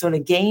able to sort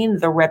of gain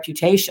the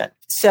reputation.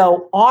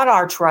 So on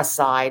our trust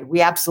side, we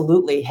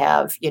absolutely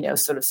have,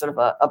 sort of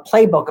a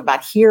playbook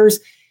about here's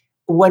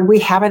when we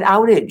have an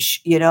outage,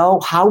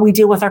 how we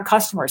deal with our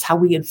customers, how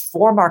we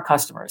inform our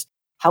customers,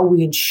 how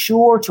we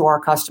ensure to our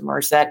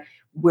customers that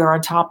we're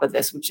on top of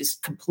this, which is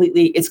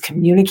it's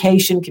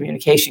communication.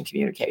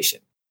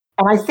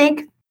 And I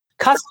think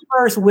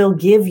customers will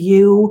give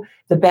you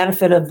the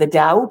benefit of the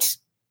doubt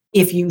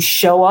if you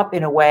show up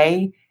in a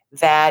way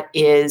that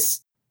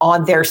is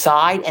on their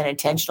side and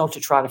intentional to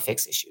try to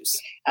fix issues.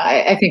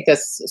 I think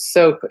that's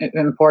so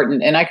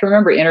important. And I can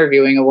remember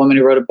interviewing a woman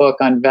who wrote a book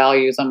on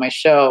values on my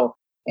show.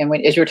 And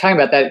as you were talking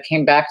about that, it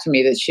came back to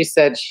me that she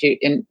said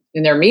in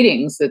their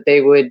meetings that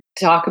they would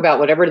talk about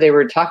whatever they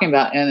were talking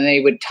about, and they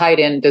would tie it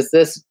in, does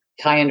this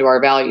tie into our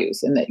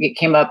values? And it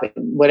came up,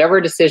 whatever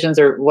decisions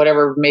or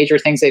whatever major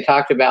things they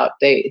talked about,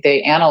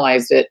 they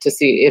analyzed it to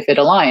see if it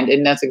aligned.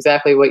 And that's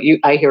exactly what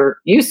I hear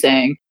you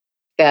saying,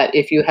 that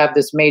if you have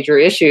this major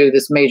issue,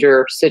 this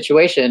major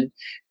situation,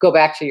 go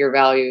back to your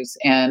values.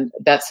 And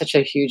that's such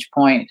a huge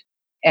point.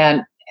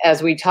 And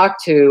as we talk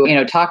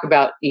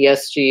about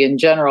ESG in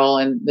general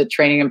and the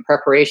training and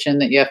preparation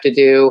that you have to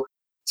do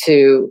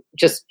to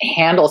just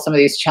handle some of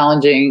these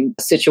challenging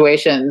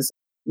situations,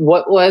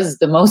 what was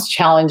the most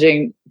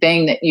challenging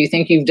thing that you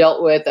think you've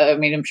dealt with? I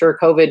mean, I'm sure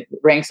COVID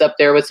ranks up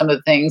there with some of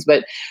the things,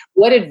 but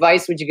what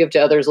advice would you give to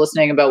others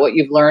listening about what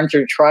you've learned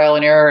through trial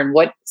and error, and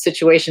what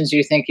situations do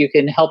you think you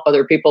can help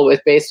other people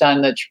with based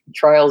on the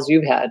trials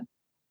you've had?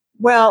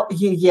 Well,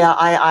 yeah,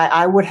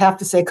 I would have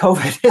to say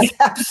COVID is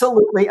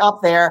absolutely up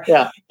there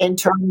in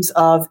terms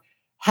of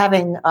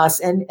having us.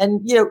 And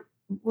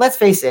let's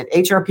face it,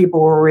 HR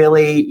people were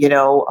really,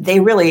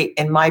 they really,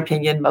 in my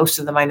opinion, most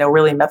of them I know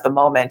really met the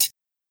moment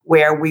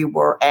where we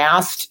were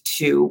asked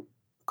to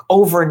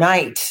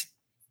overnight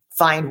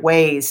find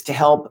ways to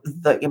help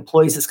the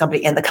employees of this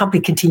company, and the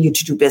company continued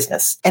to do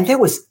business. And there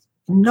was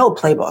no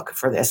playbook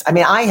for this. I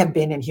mean, I have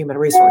been in human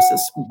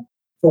resources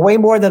for way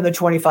more than the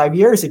 25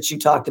 years that you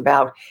talked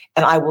about.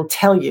 And I will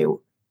tell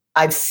you,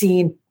 I've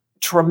seen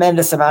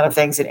tremendous amount of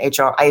things in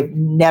HR. I've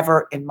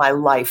never in my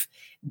life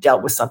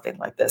dealt with something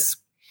like this.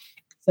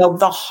 So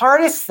the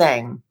hardest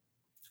thing,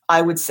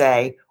 I would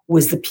say,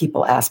 was the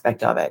people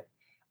aspect of it.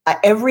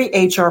 Every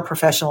HR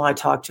professional I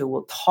talk to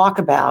will talk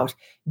about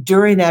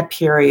during that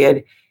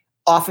period,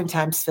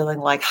 oftentimes feeling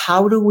like,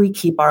 how do we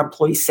keep our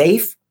employees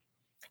safe?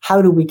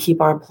 How do we keep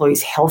our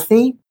employees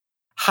healthy?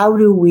 How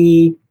do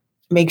we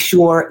make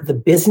sure the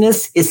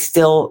business is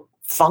still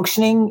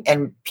functioning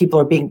and people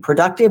are being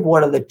productive?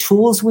 What are the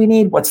tools we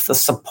need? What's the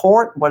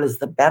support? What is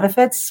the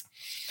benefits?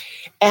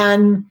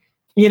 And,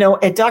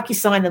 at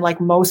Docusign, and like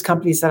most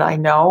companies that I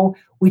know,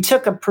 we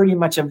took pretty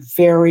much a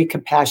very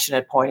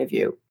compassionate point of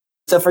view.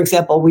 So, for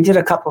example, we did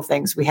a couple of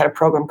things. We had a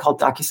program called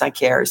Docusign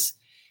Cares.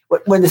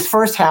 When this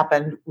first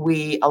happened,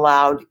 we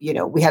allowed,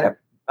 we had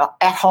a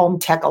at-home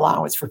tech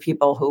allowance for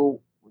people who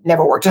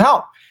never worked at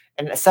home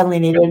and suddenly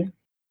needed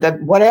the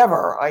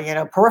whatever,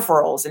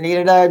 peripherals, and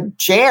needed a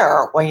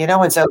chair,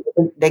 and so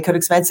they could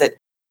expense it.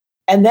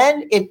 And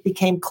then it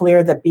became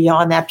clear that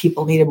beyond that,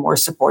 people needed more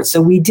support.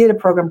 So we did a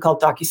program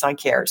called Docusign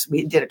Cares.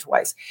 We did it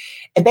twice.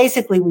 And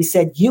basically we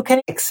said, you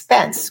can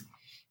expense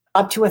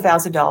up to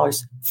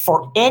 $1,000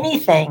 for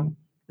anything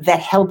that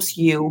helps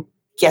you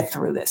get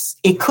through this.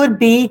 It could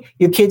be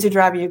your kids are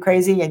driving you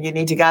crazy and you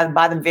need to go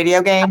buy them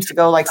video games to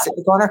go sit in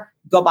the corner,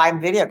 go buy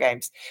them video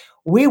games.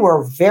 We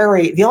were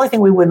the only thing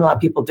we wouldn't let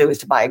people do is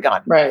to buy a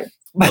gun. Right.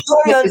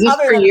 Is this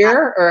per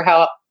year or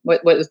how,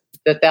 what is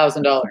the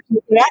 $1,000?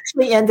 It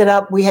actually ended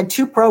up, we had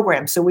two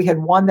programs. So we had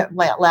one that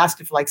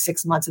lasted for like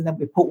 6 months, and then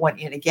we put one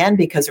in again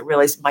because it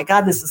realized, my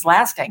God, this is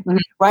lasting,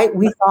 right?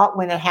 We thought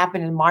when it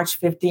happened in March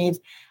 15th,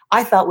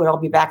 I thought we'd all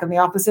be back in the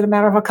office in a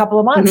matter of a couple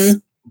of months.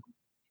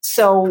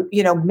 So,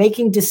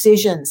 making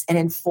decisions and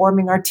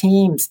informing our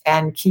teams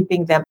and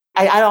keeping them.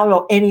 I don't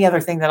know any other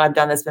thing that I've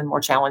done that's been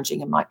more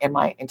challenging in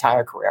my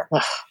entire career.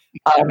 I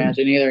can't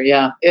imagine either.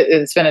 Yeah,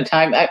 it's been a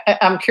time.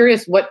 I'm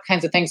curious, what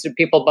kinds of things did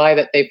people buy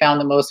that they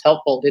found the most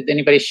helpful? Did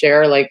anybody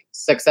share like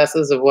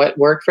successes of what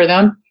worked for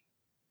them?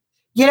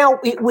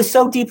 It was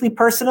so deeply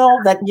personal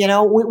that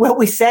what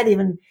we said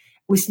even.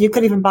 You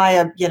could even buy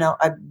a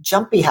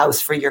jumpy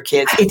house for your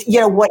kids.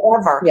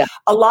 Whatever. Yeah.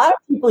 A lot of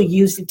people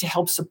used it to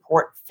help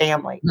support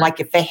family. Like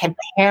if they had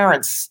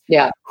parents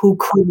who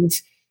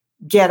couldn't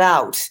get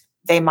out,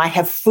 they might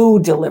have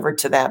food delivered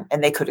to them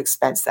and they could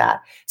expense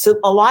that. So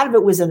a lot of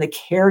it was in the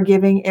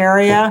caregiving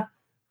area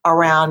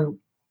around,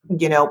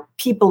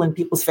 people and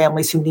people's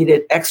families who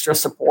needed extra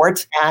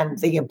support, and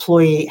the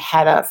employee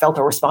felt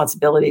a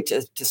responsibility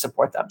to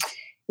support them.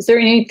 Is there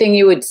anything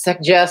you would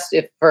suggest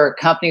for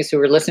companies who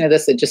are listening to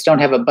this that just don't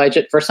have a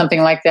budget for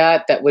something like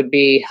that would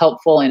be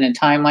helpful in a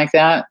time like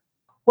that?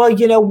 Well,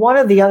 one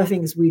of the other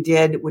things we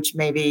did, which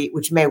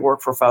may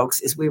work for folks,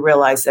 is we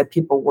realized that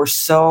people were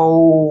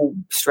so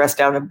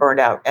stressed out and burned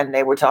out, and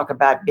they would talk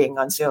about being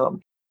on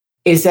Zoom,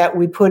 is that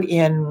we put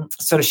in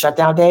sort of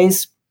shutdown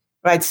days,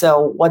 right?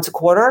 So once a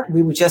quarter,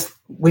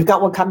 we've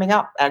got one coming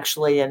up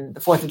actually in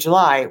the 4th of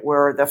July,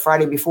 where the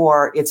Friday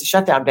before it's a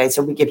shutdown day.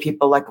 So we give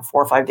people like a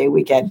 4 or 5 day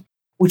weekend,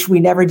 which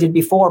we never did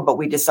before, but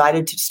we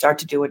decided to start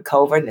to do in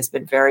COVID. And it's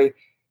been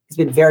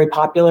very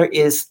popular,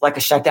 is like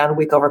a shutdown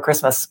week over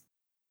Christmas.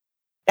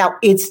 Now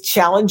it's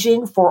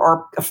challenging for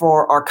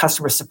our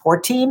customer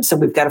support team. So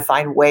we've got to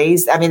find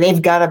ways. I mean,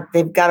 they've got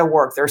to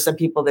work. There are some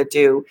people that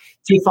do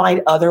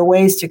find other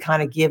ways to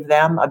kind of give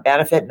them a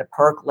benefit and a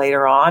perk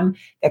later on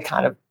that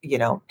kind of,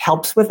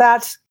 helps with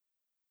that.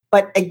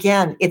 But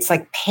again, it's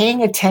like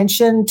paying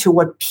attention to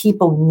what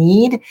people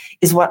need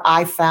is what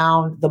I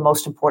found the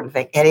most important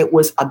thing. And it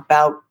was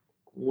about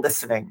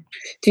listening.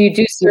 Do you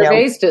do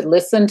surveys to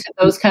listen to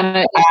those kind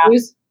of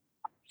issues?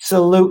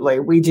 Absolutely.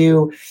 We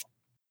do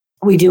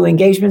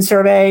engagement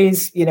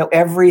surveys,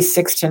 every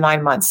 6 to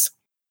 9 months.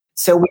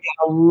 So we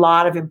have a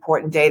lot of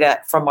important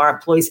data from our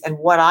employees. And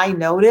what I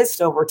noticed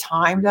over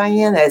time,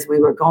 Diane, as we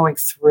were going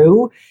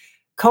through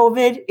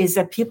COVID, is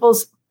that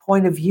people's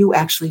point of view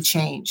actually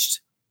changed.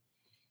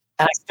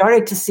 And I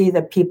started to see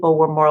that people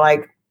were more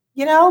like,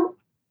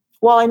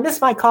 well, I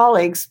miss my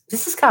colleagues.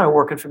 This is kind of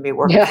working for me,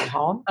 working from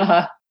home.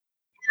 Uh-huh.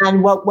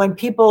 And when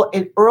people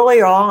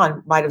earlier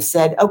on might have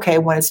said, okay,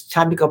 when it's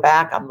time to go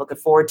back, I'm looking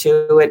forward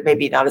to it,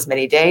 maybe not as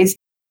many days.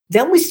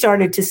 Then we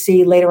started to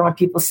see later on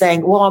people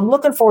saying, well, I'm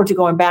looking forward to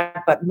going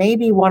back, but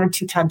maybe 1 or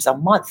 2 times a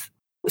month.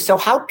 So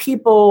how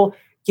people,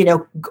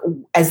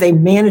 as they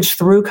managed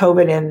through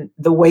COVID and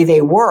the way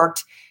they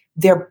worked,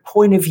 their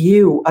point of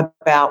view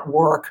about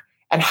work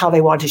and how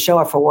they wanted to show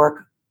up for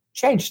work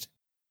changed.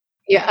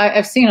 Yeah,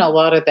 I've seen a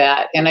lot of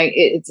that. And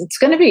it's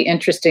going to be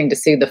interesting to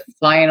see the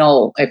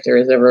final, if there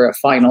is ever a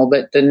final,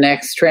 but the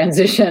next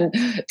transition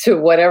to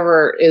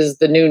whatever is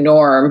the new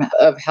norm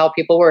of how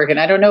people work. And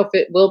I don't know if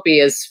it will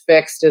be as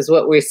fixed as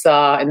what we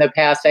saw in the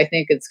past. I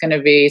think it's going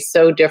to be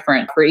so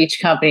different for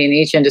each company and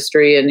each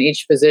industry and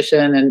each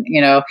position. And,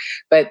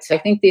 but I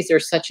think these are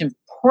such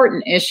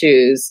important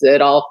issues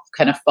that all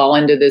kind of fall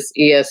into this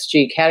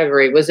ESG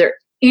category. Was there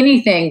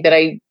anything that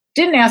I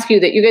didn't ask you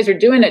that you guys are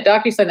doing at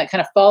Docusign that kind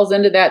of falls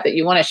into that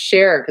you want to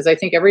share? Because I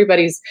think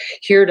everybody's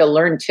here to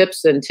learn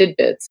tips and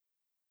tidbits.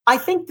 I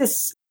think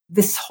this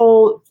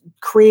whole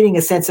creating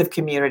a sense of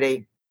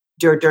community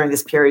during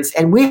this period,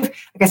 and like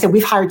I said,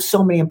 we've hired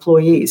so many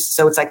employees.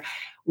 So it's like,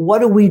 what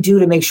do we do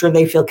to make sure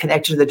they feel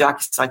connected to the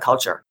Docusign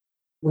culture?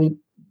 We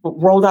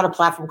rolled out a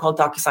platform called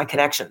Docusign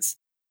Connections,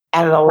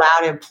 and it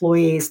allowed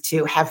employees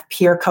to have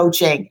peer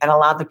coaching and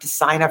allowed them to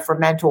sign up for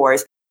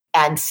mentors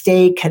and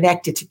stay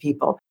connected to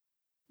people.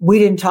 We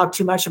didn't talk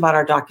too much about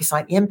our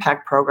Docusign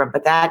Impact program,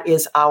 but that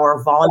is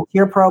our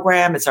volunteer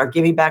program. It's our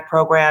giving back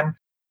program.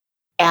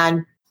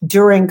 And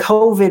during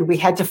COVID, we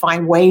had to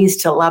find ways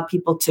to allow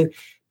people to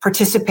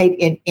participate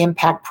in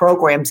impact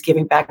programs,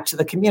 giving back to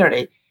the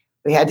community.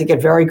 We had to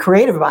get very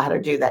creative about how to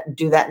do that and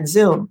do that in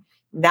Zoom.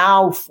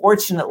 Now,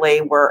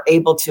 fortunately, we're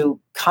able to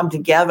come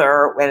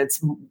together when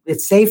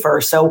it's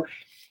safer. So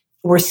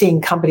we're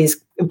seeing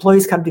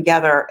employees come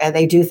together and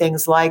they do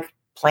things like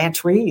plant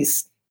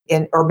trees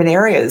in urban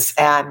areas.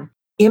 And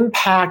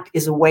impact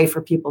is a way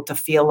for people to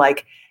feel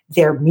like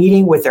they're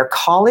meeting with their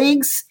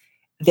colleagues,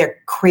 they're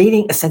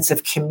creating a sense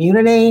of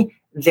community,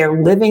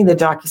 they're living the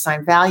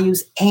Docusign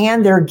values,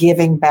 and they're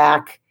giving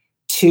back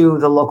to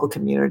the local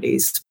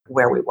communities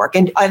where we work.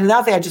 And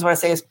another thing I just want to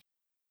say is,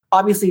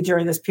 obviously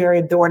during this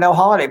period, there were no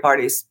holiday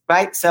parties,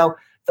 right? So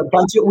the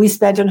budget we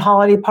spent on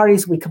holiday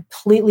parties, we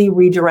completely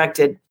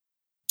redirected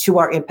to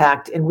our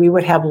impact. And we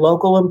would have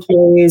local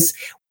employees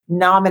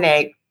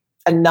nominate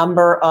a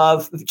number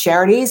of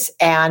charities,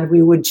 and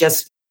we would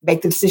just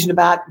make the decision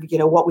about,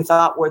 what we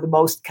thought were the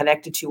most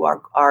connected to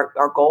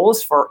our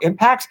goals for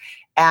impact.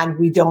 And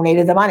we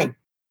donated the money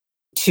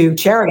to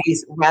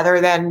charities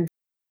rather than,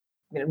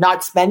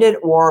 not spend it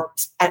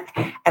and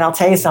I'll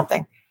tell you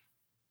something.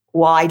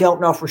 While I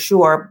don't know for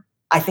sure,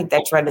 I think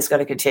that trend is going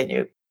to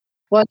continue.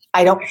 Well,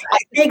 I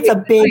think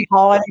the big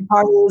holiday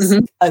parties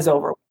is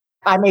over.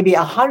 I may be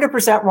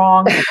 100%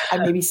 wrong. I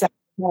may be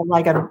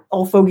like an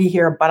old fogey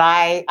here, but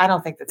I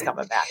don't think that's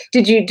coming back.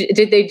 Did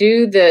they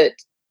do the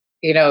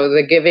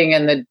giving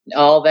and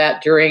all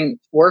that during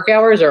work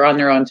hours or on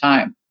their own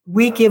time?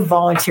 We give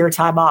volunteer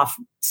time off.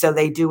 So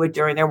they do it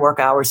during their work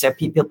hours so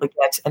people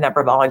get a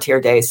number of volunteer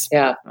days.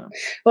 Yeah.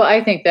 Well,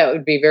 I think that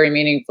would be very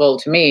meaningful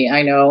to me.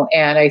 I know.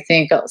 And I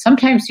think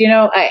sometimes,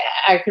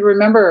 I could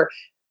remember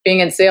being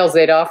in sales,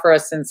 they'd offer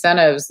us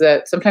incentives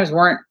that sometimes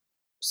weren't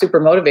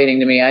super motivating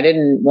to me. I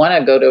didn't want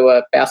to go to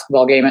a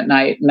basketball game at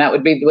night, and that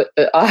would be what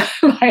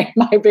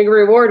my big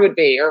reward would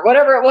be, or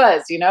whatever it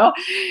was,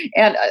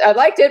 And I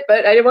liked it,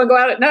 but I didn't want to go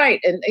out at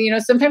night. And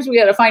sometimes we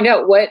got to find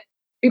out what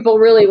people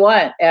really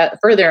want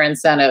for their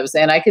incentives,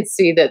 and I could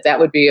see that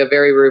would be a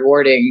very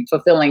rewarding,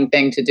 fulfilling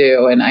thing to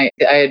do. And I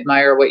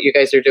admire what you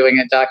guys are doing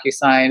at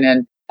Docusign,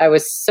 and I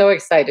was so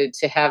excited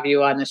to have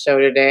you on the show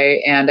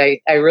today. And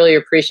I really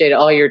appreciate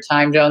all your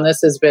time, Joan.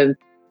 This has been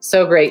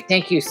so great.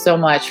 Thank you so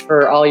much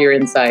for all your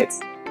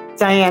insights.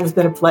 Diane, it's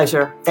been a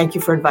pleasure. Thank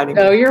you for inviting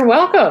me. Oh, you're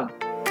welcome.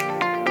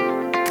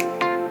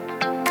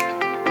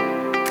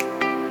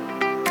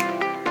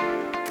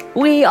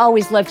 We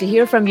always love to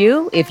hear from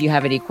you. If you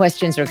have any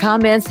questions or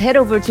comments, head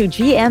over to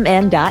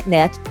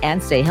gmn.net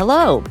and say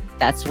hello.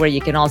 That's where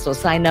you can also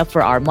sign up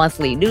for our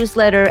monthly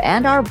newsletter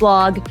and our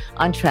blog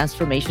on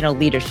transformational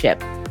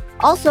leadership.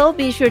 Also,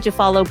 be sure to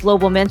follow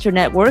Global Mentor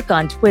Network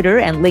on Twitter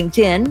and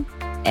LinkedIn.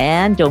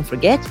 And don't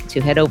forget to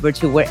head over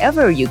to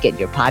wherever you get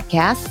your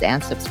podcasts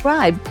and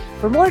subscribe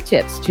for more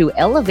tips to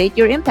elevate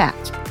your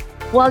impact.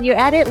 While you're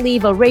at it,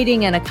 leave a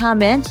rating and a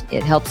comment.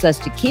 It helps us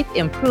to keep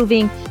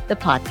improving the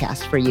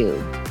podcast for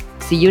you.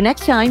 See you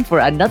next time for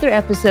another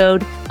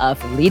episode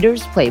of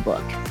Leaders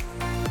Playbook.